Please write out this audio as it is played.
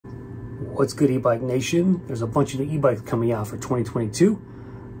What's good, e-bike nation? There's a bunch of new e-bikes coming out for 2022.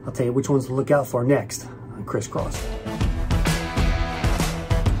 I'll tell you which ones to look out for next on Crisscross.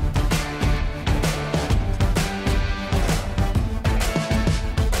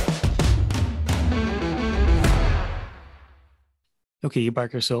 Okay,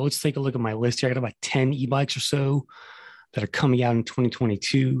 e-bikers, so let's take a look at my list here. I got about 10 e-bikes or so that are coming out in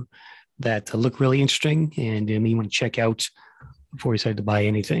 2022 that look really interesting and you want to check out before you decide to buy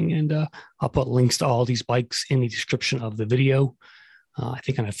anything. And I'll put links to all these bikes in the description of the video. I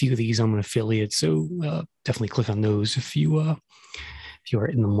think on a few of these I'm an affiliate, so definitely click on those if you are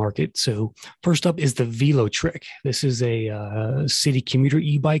in the market. So first up is the Velotric. This is a city commuter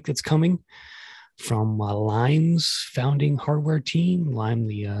e-bike that's coming from Lime's founding hardware team. Lime,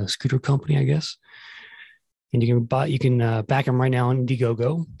 the scooter company, I guess. And you can back them right now on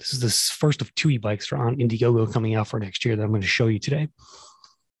Indiegogo. This is the first of 2 e-bikes on Indiegogo coming out for next year that I'm going to show you today.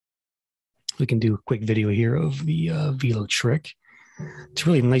 We can do a quick video here of the Velotric. It's a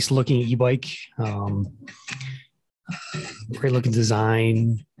really nice looking e-bike. Great looking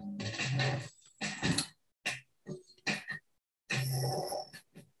design.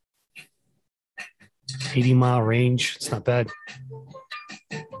 $80-mile range. It's not bad.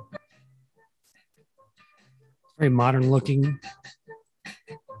 Very modern looking.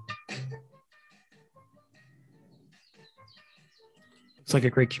 It's like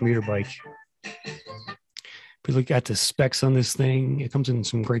a great commuter bike. If we look at the specs on this thing, it comes in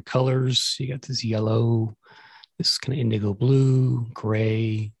some great colors. You got this yellow, this kind of indigo blue,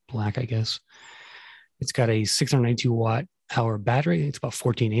 gray, black, I guess. It's got a 692 watt hour battery. It's about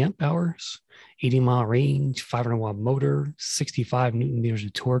 14 amp hours, 80-mile range, 500 watt motor, 65 Newton meters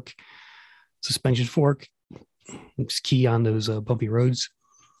of torque, suspension fork. It's key on those bumpy roads.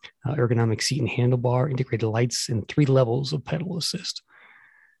 Ergonomic seat and handlebar, integrated lights, and 3 levels of pedal assist.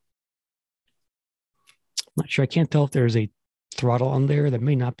 I'm not sure. I can't tell if there's a throttle on there. There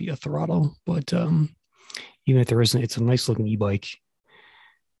may not be a throttle, but even if there isn't, it's a nice looking e-bike.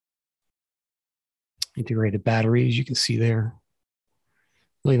 Integrated batteries, you can see there.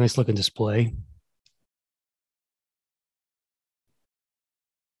 Really nice looking display.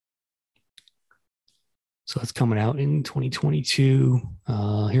 So that's coming out in 2022.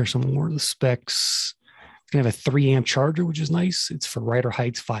 Here's some more of the specs. It's going to have a 3 amp charger, which is nice. It's for rider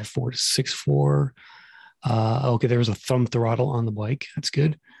heights 5'4" to 6'4". Okay, there's a thumb throttle on the bike. That's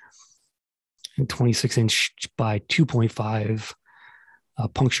good. And 26-inch by 2.5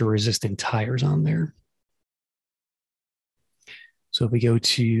 puncture-resistant tires on there. So if we go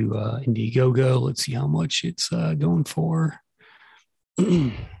to Indiegogo, let's see how much it's going for.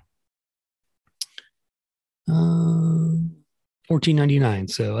 $14.99.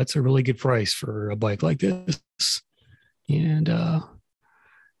 So that's a really good price for a bike like this. And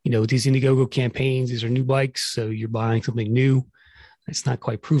with these Indiegogo campaigns, these are new bikes, so you're buying something new. It's not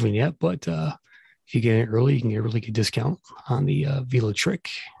quite proven yet, but if you get it early, you can get a really good discount on the Velotric.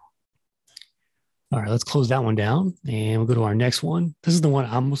 All right, let's close that one down, and we'll go to our next one. This is the one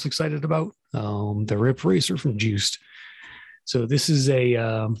I'm most excited about, the Rip Racer from Juiced. So this is a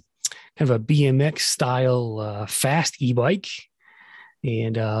kind of a BMX style fast e-bike.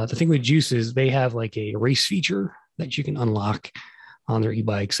 And the thing with Juice is they have like a race feature that you can unlock on their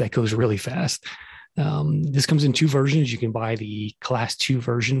e-bikes that goes really fast. This comes in 2 versions. You can buy the Class 2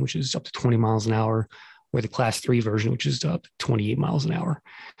 version, which is up to 20 miles an hour, or the Class 3 version, which is up to 28 miles an hour.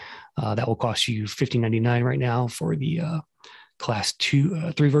 That will cost you $15.99 right now for the Class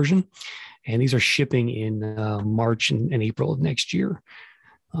 3 version. And these are shipping in March and April of next year.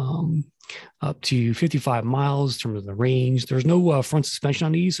 Up to 55 miles in terms of the range. There's no front suspension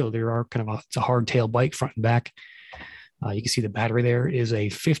on these, so there are it's a hardtail bike front and back. You can see the battery there is a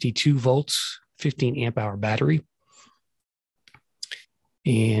 52 volts, 15 amp hour battery.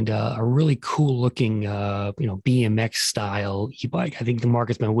 And a really cool looking, BMX style e-bike. I think the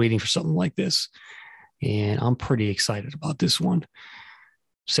market's been waiting for something like this. And I'm pretty excited about this one.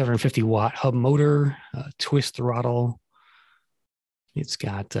 750 watt hub motor, twist throttle. It's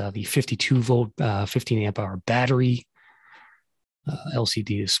got the 52 volt, 15 amp hour battery,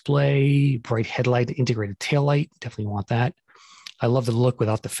 LCD display, bright headlight, integrated taillight. Definitely want that. I love the look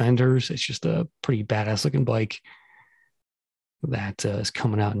without the fenders. It's just a pretty badass looking bike that is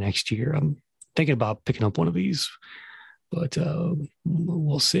coming out next year. I'm thinking about picking up one of these, but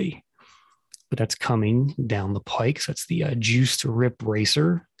we'll see. But that's coming down the pike. So that's the Juiced Rip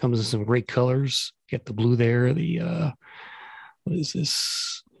Racer. Comes in some great colors. Get the blue there. The what is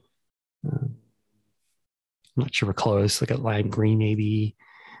this? I'm not sure what color. It's like a lime green maybe.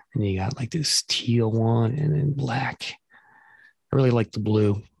 And you got like this teal one and then black. I really like the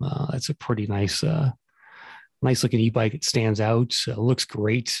blue. That's a pretty nice looking e-bike. It stands out. Looks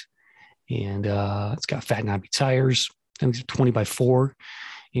great. And it's got fat knobby tires. I think it's 20 by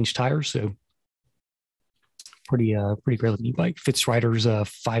 4-inch tires. So pretty great looking e-bike. Fits riders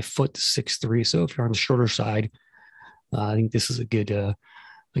 5 foot to 6'3". So if you're on the shorter side, I think this is a good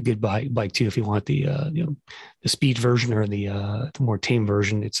bike too. If you want the the speed version or the more tame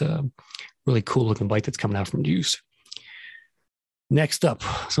version, it's a really cool looking bike that's coming out from Juice. Next up,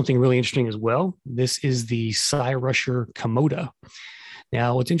 something really interesting as well. This is the Cyrusher Komoda.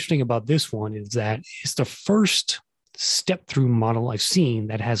 Now, what's interesting about this one is that it's the first step-through model I've seen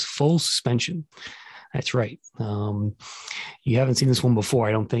that has full suspension. That's right. You haven't seen this one before,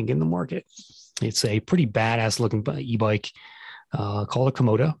 I don't think, in the market. It's a pretty badass looking e-bike called a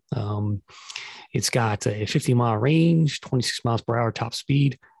Komoda. It's got a 50-mile range, 26 miles per hour top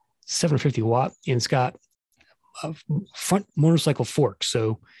speed, 750 watt, and it's got a front motorcycle fork.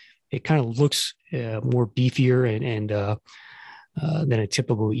 So it kind of looks more beefier than a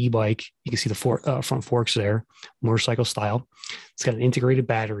typical e-bike. You can see the front forks there, motorcycle style. It's got an integrated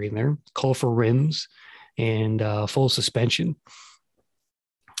battery in there, colorful rims, and full suspension.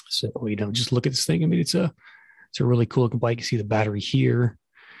 So, just look at this thing. I mean, it's a really cool looking bike. You see the battery here,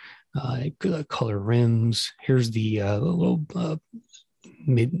 good color rims. Here's the little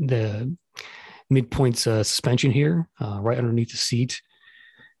midpoint suspension here, right underneath the seat.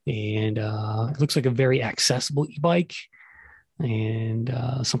 And it looks like a very accessible e-bike and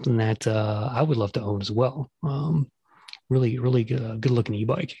something that I would love to own as well. Really good looking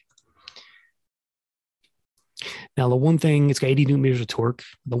e-bike. Now, the one thing, it's got 80 newton meters of torque.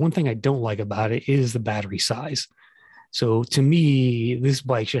 The one thing I don't like about it is the battery size. So to me, this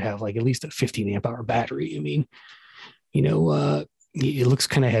bike should have like at least a 15 amp hour battery. I mean, it looks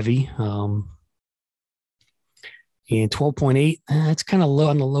kind of heavy. And 12.8, it's kind of low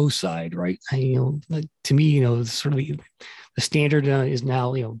on the low side, right? To me, sort of the standard is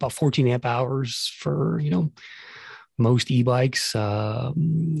now, about 14 amp hours for, most e-bikes.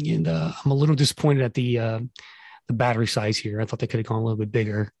 And I'm a little disappointed at the battery size here. I thought they could have gone a little bit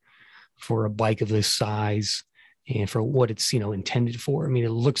bigger for a bike of this size and for what it's, intended for. I mean,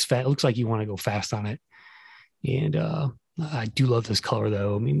 it looks fat. It looks like you want to go fast on it. And I do love this color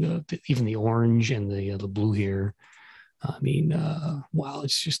though. I mean, even the orange and the blue here. I mean, wow,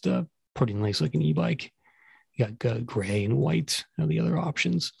 it's just a pretty nice looking e-bike. You got gray and white are the other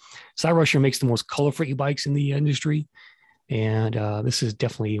options. Cyrusher makes the most colorful e-bikes in the industry. And this is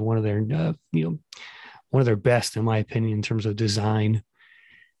definitely one of their best, in my opinion, in terms of design.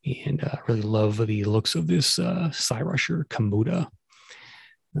 And I really love the looks of this Cyrusher Komoda.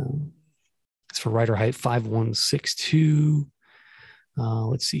 It's for rider height 5'1", 6'2".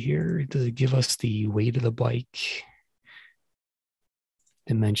 Let's see here. Does it give us the weight of the bike?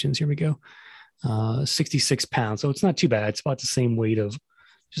 Dimensions. Here we go. 66 pounds. So it's not too bad. It's about the same weight of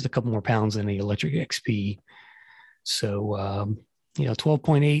just a couple more pounds than the electric XP. So,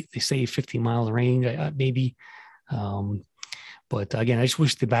 12.8, they say 50 miles range, maybe. But again, I just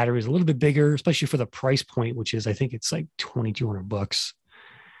wish the battery was a little bit bigger, especially for the price point, which is, I think it's like $2,200.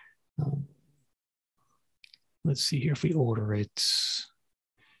 Let's see here if we order it.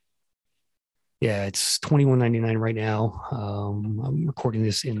 Yeah, it's $21.99 right now. I'm recording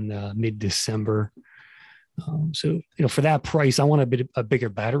this in mid-December. So, for that price, I want a bigger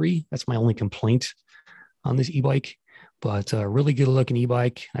battery. That's my only complaint on this e-bike. But really good looking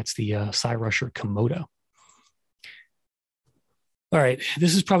e-bike. That's the Cyrusher Komoda. All right,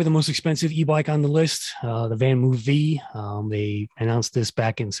 this is probably the most expensive e-bike on the list, the VanMoof V. They announced this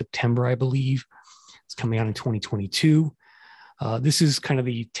back in September, I believe. It's coming out in 2022. This is kind of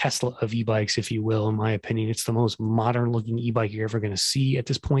the Tesla of e-bikes, if you will, in my opinion. It's the most modern looking e-bike you're ever going to see at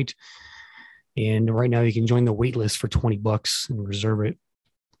this point. And right now you can join the wait list for $20 and reserve it.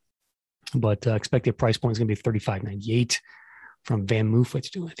 But expected price point is going to be $35.98 from VanMoof,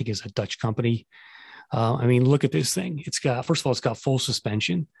 which I think is a Dutch company. I mean, look at this thing. First of all, it's got full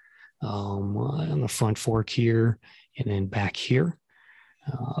suspension on the front fork here and then back here.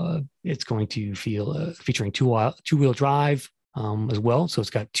 It's going to feel featuring two-wheel drive as well. So it's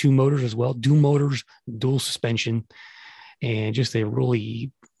got two motors as well, dual motors, dual suspension, and just a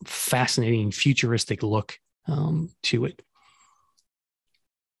really fascinating futuristic look to it.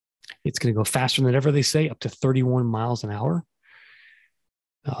 It's going to go faster than ever, they say, up to 31 miles an hour.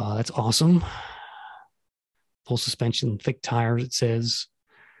 That's awesome. Full suspension, thick tires, it says.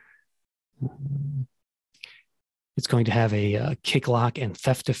 It's going to have a kick lock and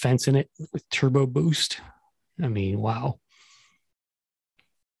theft defense in it with turbo boost. I mean, wow.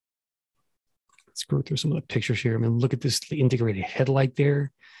 scroll through some of the pictures here. I mean, look at this integrated headlight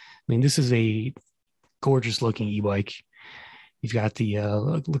there. I mean, this is a gorgeous looking e-bike. You've got the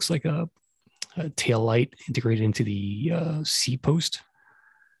looks like a tail light integrated into the seat post.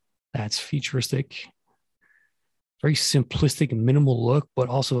 That's futuristic. Very simplistic, minimal look, but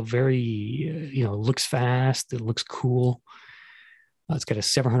also very, looks fast. It looks cool. It's got a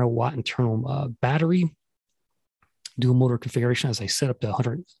 700 watt internal battery, dual motor configuration, as I said, up to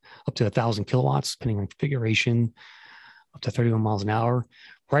 1,000 kilowatts, depending on configuration, up to 31 miles an hour.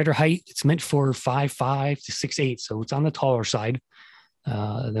 Rider height, it's meant for 5'5" to 6'8", so it's on the taller side.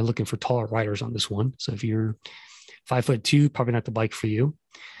 They're looking for taller riders on this one. So if you're 5'2", probably not the bike for you.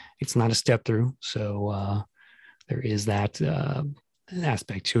 It's not a step through, so there is that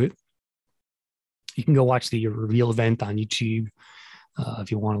aspect to it. You can go watch the reveal event on YouTube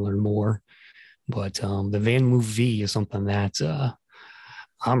if you want to learn more. But the Van Move V is something that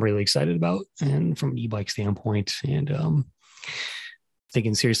I'm really excited about, and from an e-bike standpoint, and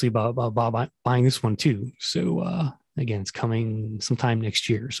thinking seriously about buying this one too. So again, it's coming sometime next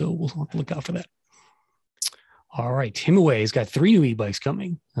year, so we'll have to look out for that. All right, Himaway's got 3 new e-bikes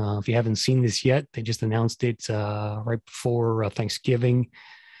coming. If you haven't seen this yet, they just announced it right before Thanksgiving.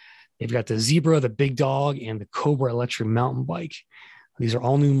 They've got the Zebra, the Big Dog, and the Cobra electric mountain bike. These are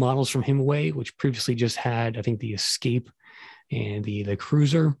all new models from Himaway, which previously just had, I think, the Escape and the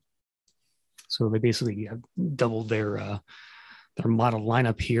Cruiser. So they basically doubled their model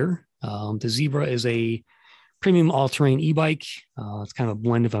lineup here. The Zebra is a premium all-terrain e-bike. It's kind of a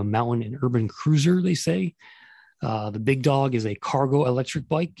blend of a mountain and urban cruiser, they say. The Big Dog is a cargo electric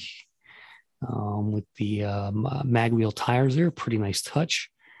bike with the mag wheel tires there. Pretty nice touch.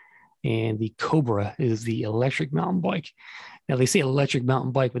 And the Cobra is the electric mountain bike. Now, they say electric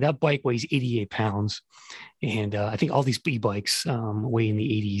mountain bike, but that bike weighs 88 pounds. And I think all these e-bikes weigh in the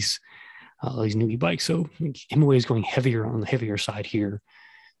 80s, all these new e-bikes. So Himaway is going heavier on the heavier side here.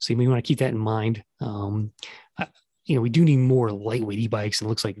 So you may want to keep that in mind. We do need more lightweight e-bikes, and it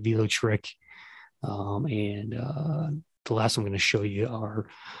looks like Velotric and the last one I'm going to show you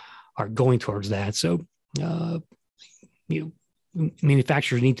are going towards that. So,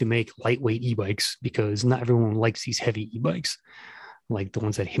 manufacturers need to make lightweight e-bikes because not everyone likes these heavy e-bikes like the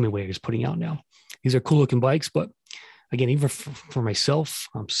ones that Himaway is putting out now. These are cool looking bikes, but again, even for myself,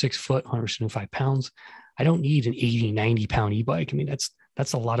 I'm 6 foot, 175 pounds. I don't need an 80, 90 pound e-bike. I mean,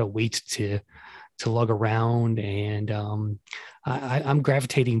 that's a lot of weight to lug around. And I'm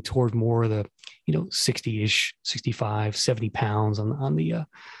gravitating toward more of the, 60-ish, 65, 70 pounds on the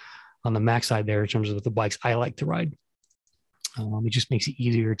max side there in terms of the bikes I like to ride. It just makes it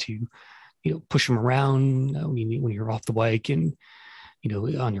easier to, push them around when you're off the bike and,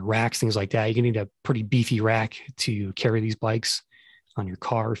 on your racks, things like that. You're going to need a pretty beefy rack to carry these bikes on your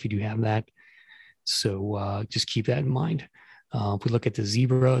car if you do have that. So just keep that in mind. If we look at the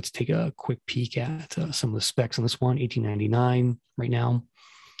Zebra, let's take a quick peek at some of the specs on this one. $18.99 right now.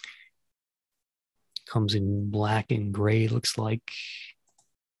 Comes in black and gray, looks like.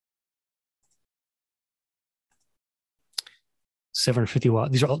 $750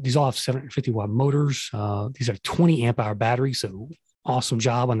 watt. These all have 750 watt motors. These are 20 amp hour batteries, so awesome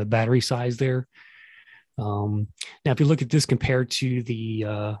job on the battery size there. Now, if you look at this compared to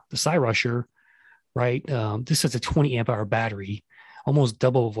the Cyrusher, right? This has a 20 amp hour battery, almost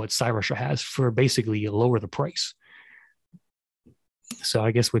double of what Cyrusher has for basically lower the price. So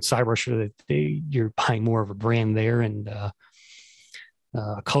I guess with Cyrusher, you're buying more of a brand there and a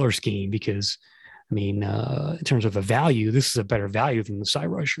color scheme because, in terms of a value, this is a better value than the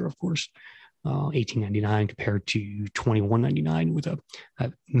Cyrusher, of course. $18.99 compared to $21.99 with a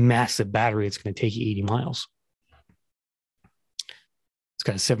massive battery. It's going to take you 80 miles. It's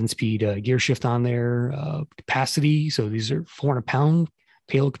got a 7-speed gear shift on there. Capacity, so these are 400-pound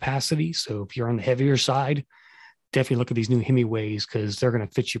payload capacity. So if you're on the heavier side, definitely look at these new Himiways because they're going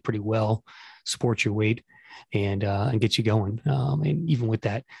to fit you pretty well, support your weight, and get you going. And even with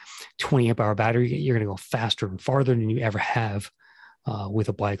that 20 amp hour battery, you're going to go faster and farther than you ever have with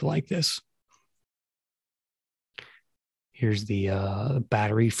a bike like this. Here's the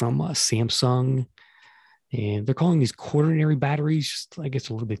battery from Samsung. And they're calling these quaternary batteries, just, I guess,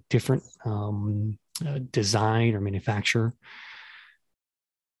 a little bit different design or manufacturer.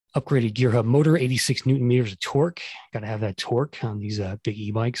 Upgraded gear hub motor, 86 Newton meters of torque. Got to have that torque on these big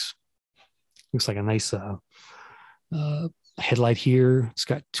e-bikes. Looks like a nice headlight here. It's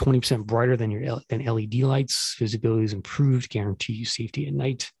got 20% brighter than LED lights. Visibility is improved, guarantee you safety at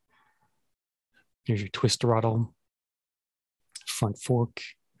night. Here's your twist throttle, front fork,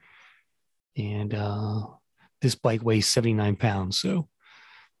 and this bike weighs 79 pounds. So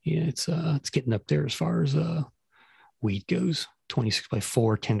Yeah, it's getting up there as far as weight goes. 26 by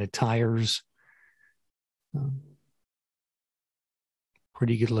 4 10 tires. Um,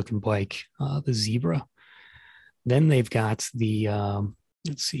 Pretty good looking bike. The Zebra. Then they've got the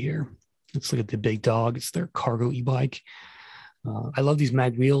let's see here. Let's look at the big dog. It's their cargo e-bike. I love these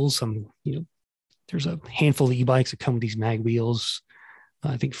mag wheels. There's a handful of e-bikes that come with these mag wheels.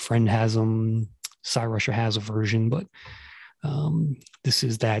 I think Friend has them. Cyrusher has a version, but this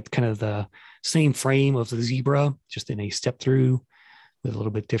is that kind of the same frame of the Zebra, just in a step through with a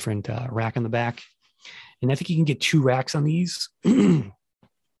little bit different rack on the back. And I think you can get 2 racks on these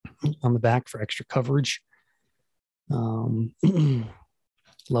on the back for extra coverage. Love the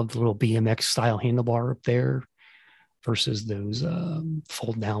little BMX style handlebar up there versus those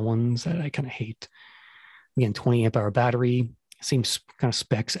fold down ones that I kind of hate. Again, 20 amp hour battery, same kind of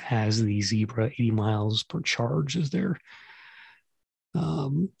specs as the Zebra, 80 miles per charge is their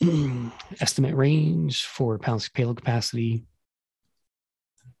estimate range, 4 pounds payload capacity.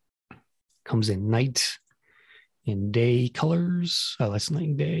 Comes in night and day colors. Oh, that's night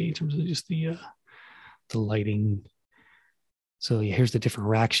and day in terms of just the lighting. So yeah, here's the different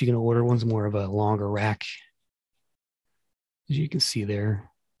racks you can order. One's more of a longer rack, as you can see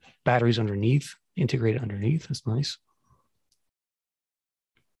there. Batteries underneath, integrated underneath. That's nice.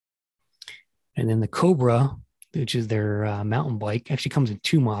 And then the Cobra, which is their mountain bike, actually comes in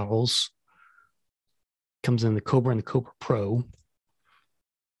 2 models. Comes in the Cobra and the Cobra Pro.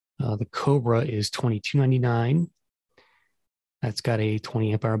 The Cobra is $22.99. That's got a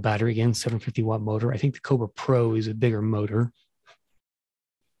 20 amp hour battery, again, 750 watt motor. I think the Cobra Pro is a bigger motor.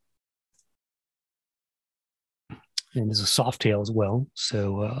 And there's a soft tail as well.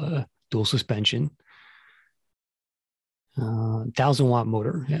 So dual suspension. 1,000 watt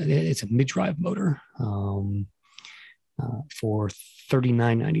motor. It's a mid-drive motor for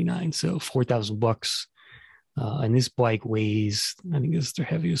 $39.99. So $4,000. And this bike weighs, I think this is their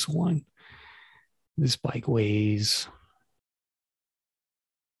heaviest one. This bike weighs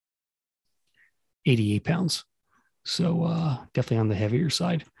 88 pounds. So definitely on the heavier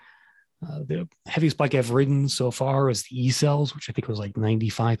side. The heaviest bike I've ridden so far is the E-Cells, which I think was like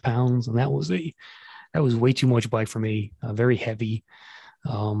 95 pounds. And that was way too much bike for me. Very heavy,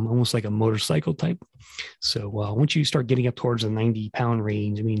 almost like a motorcycle type. So once you start getting up towards the 90-pound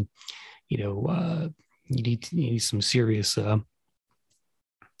range, I mean, you need some serious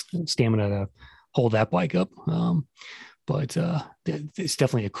stamina to hold that bike up. But it's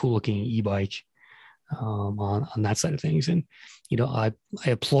definitely a cool looking e-bike on that side of things. And, I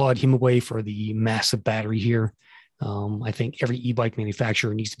applaud Himaway for the massive battery here. I think every e-bike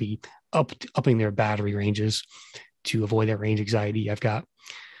manufacturer needs to be upping their battery ranges to avoid that range anxiety.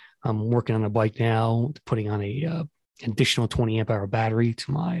 I'm working on a bike now, putting on a additional 20 amp hour battery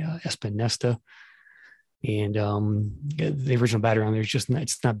to my Espen Nesta. And the original battery on there is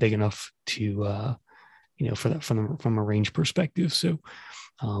it's not big enough to, from a range perspective. So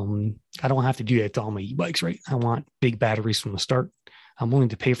I don't have to do that to all my e-bikes, right? I want big batteries from the start. I'm willing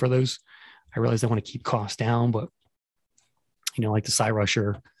to pay for those. I realize I want to keep costs down, but like the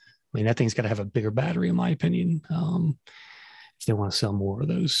Cyrusher, I mean, that thing's got to have a bigger battery, in my opinion, if they want to sell more of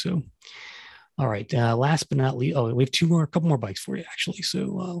those. So, all right. Last but not least, we have a couple more bikes for you, actually.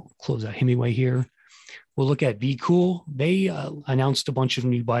 So I'll close out Hemingway here. We'll look at beecool. They announced a bunch of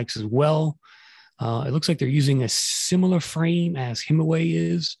new bikes as well. It looks like they're using a similar frame as Himaway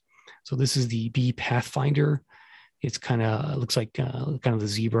is. So this is the Bee Pathfinder. It's looks like kind of the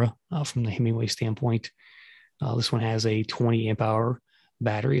Zebra from the Hemingway standpoint. This one has a 20 amp hour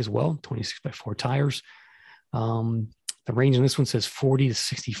battery as well, 26 by 4 tires. The range on this one says 40 to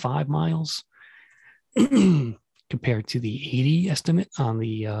 65 miles compared to the 80 estimate on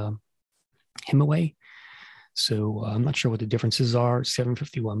the Himaway. So I'm not sure what the differences are.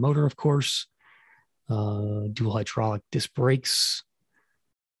 751 motor, of course. Dual hydraulic disc brakes.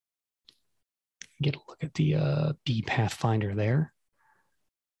 Get a look at the Bee Pathfinder there.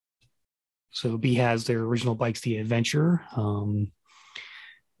 So Bee has their original bikes, the Adventure,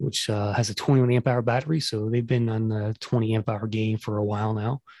 which has a 21 amp hour battery. So they've been on the 20 amp hour game for a while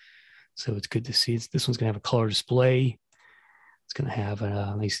now. So it's good to see. This one's going to have a color display. It's going to have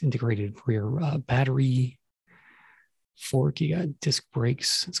a nice integrated rear battery. Fork, you got disc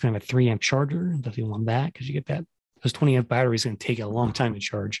brakes. It's going to have a 3 amp charger. Definitely want that because you get that. Those 20 amp batteries going to take a long time to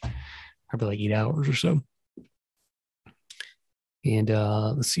charge, probably like 8 hours or so. And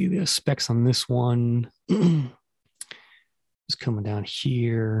let's see the specs on this one. Just coming down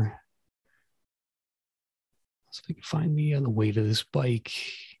here. Let's see if I can find the weight of this bike.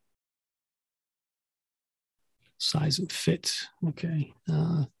 Size and fit. Okay.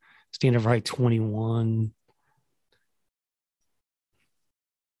 Standard height 21.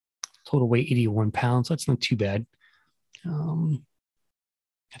 Total weight 81 pounds. That's not too bad.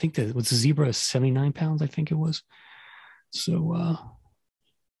 I think that was the zebra 79 pounds, I think it was. So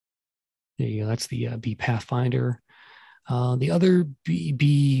there you go. That's the Bee Pathfinder. The other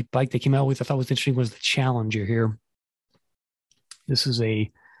Bee bike they came out with I thought was interesting was the Challenger here. This is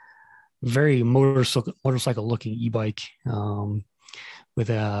a very motorcycle looking e-bike with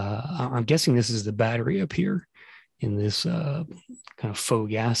I'm guessing this is the battery up here in this kind of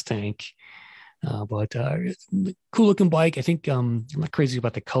faux gas tank. But cool looking bike. I think I'm not crazy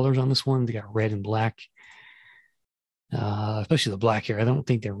about the colors on this one. They got red and black, especially the black here. I don't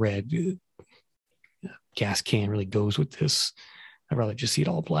think they're red. Gas can really goes with this. I'd rather just see it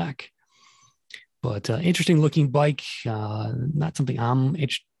all black. But interesting looking bike. Not something I'm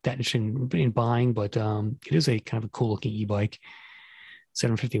that interested in buying, but it is a kind of a cool looking e-bike.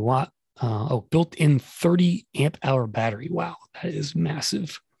 750 watt. Built-in 30 amp hour battery. Wow, that is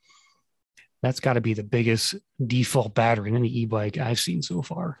massive. That's got to be the biggest default battery in any e-bike I've seen so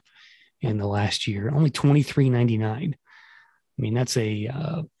far in the last year. Only $23.99. I mean, that's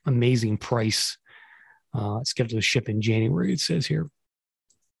a amazing price. It's scheduled to ship in January, it says here.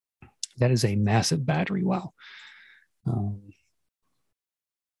 That is a massive battery. Wow.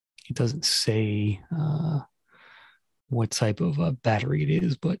 It doesn't say what type of battery it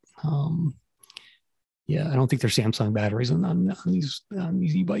is, but yeah, I don't think they're Samsung batteries on these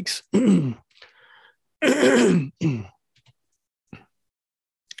e-bikes.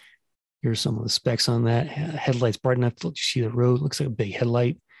 Here's some of the specs on that. Headlights bright enough to let you see the road. Looks like a big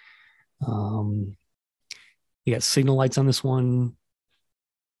headlight. You got signal lights on this one.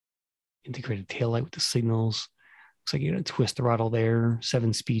 Integrated tail light with the signals. Looks like you got a twist throttle there.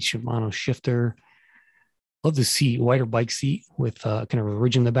 7-speed Shimano shifter. Love the seat, wider bike seat with kind of a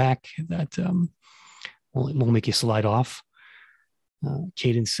ridge in the back that won't make you slide off.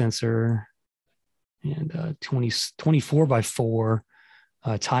 Cadence sensor and 24 by 4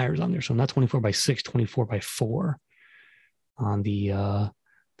 tires on there. So not 24 by 6, 24 by 4 on the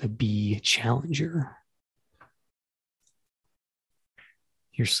Bee Challenger.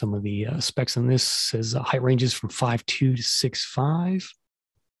 Here's some of the specs on this. It says height ranges from 5'2" to 6'5".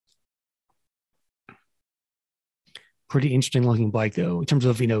 Pretty interesting looking bike though, in terms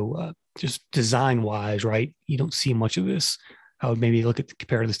of, just design wise, right? You don't see much of this. I would maybe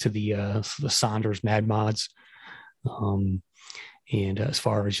compare this to the Saunders Mad Mods. And as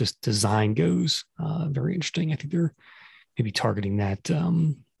far as just design goes, very interesting. I think they're maybe targeting that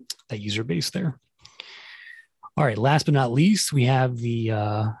user base there. All right, last but not least, we have the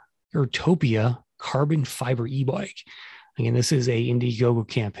Ertopia carbon fiber e-bike. Again, this is a Indiegogo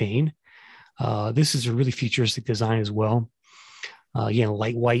campaign. This is a really futuristic design as well. Again,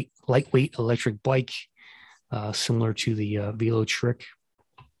 lightweight electric bike, similar to the Velo Trick.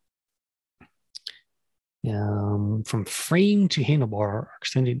 From frame to handlebar,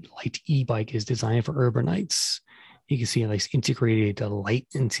 extended light e-bike is designed for urbanites. You can see a nice integrated light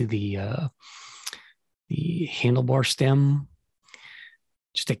into the handlebar stem.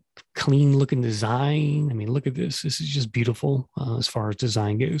 Just a clean looking design. I mean, look at this. This is just beautiful as far as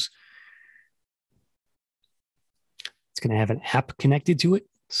design goes. It's going to have an app connected to it.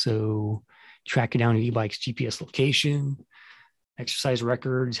 So track it down an e-bike's GPS location, exercise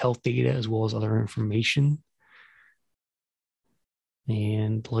records, health data, as well as other information.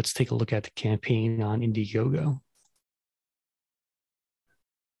 And let's take a look at the campaign on Indiegogo.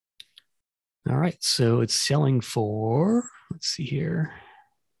 All right, so it's selling for, let's see here.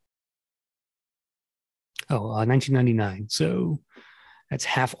 $19.99. So that's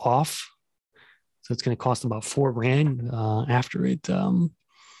half off. So it's going to cost about $4,000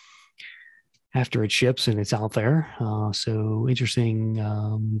 after it ships and it's out there. So interesting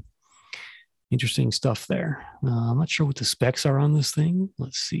stuff there. I'm not sure what the specs are on this thing.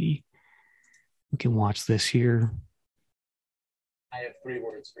 Let's see. We can watch this here. I have 3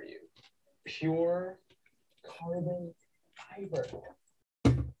 words for you. Pure carbon fiber.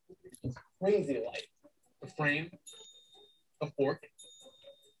 It's crazy light. The frame, the fork,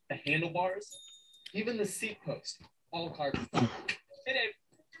 the handlebars, even the seat post, all carbon fiber. Hey, Dave.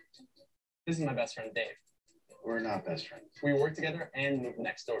 This is my best friend, Dave. We're not best friends. We work together and move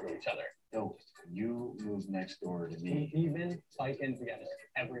next door to each other. No, you move next door to me. We even bike in together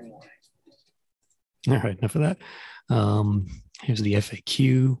every morning. All right, enough of that. Here's the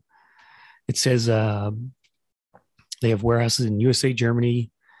FAQ. It says they have warehouses in USA,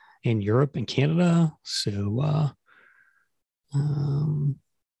 Germany, and Europe and Canada. So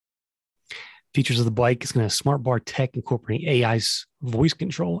Features of the bike is going to have smart bar tech incorporating AI voice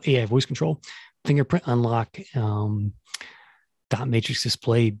control, fingerprint unlock, dot matrix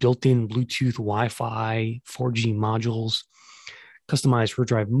display, built-in Bluetooth, Wi-Fi, 4G modules, customized rear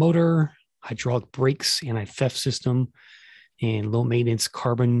drive motor, hydraulic brakes, anti-theft system, and low maintenance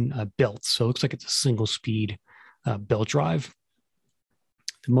carbon belts. So it looks like it's a single speed belt drive.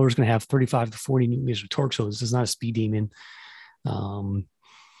 The motor is going to have 35 to 40 newton meters of torque, so this is not a speed demon.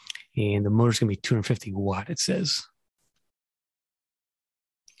 And the motor is going to be 250 watt, it says.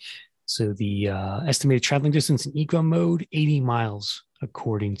 So the estimated traveling distance in eco mode, 80 miles,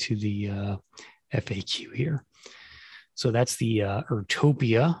 according to the FAQ here. So that's the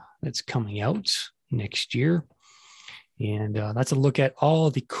Ertopia that's coming out next year. And that's a look at all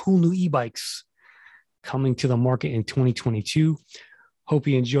the cool new e-bikes coming to the market in 2022. Hope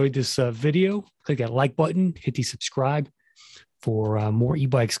you enjoyed this video. Click that like button, hit the subscribe for more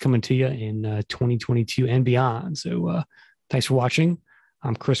e-bikes coming to you in 2022 and beyond. So thanks for watching.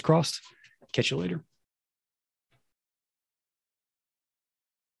 I'm Chris Cross. Catch you later.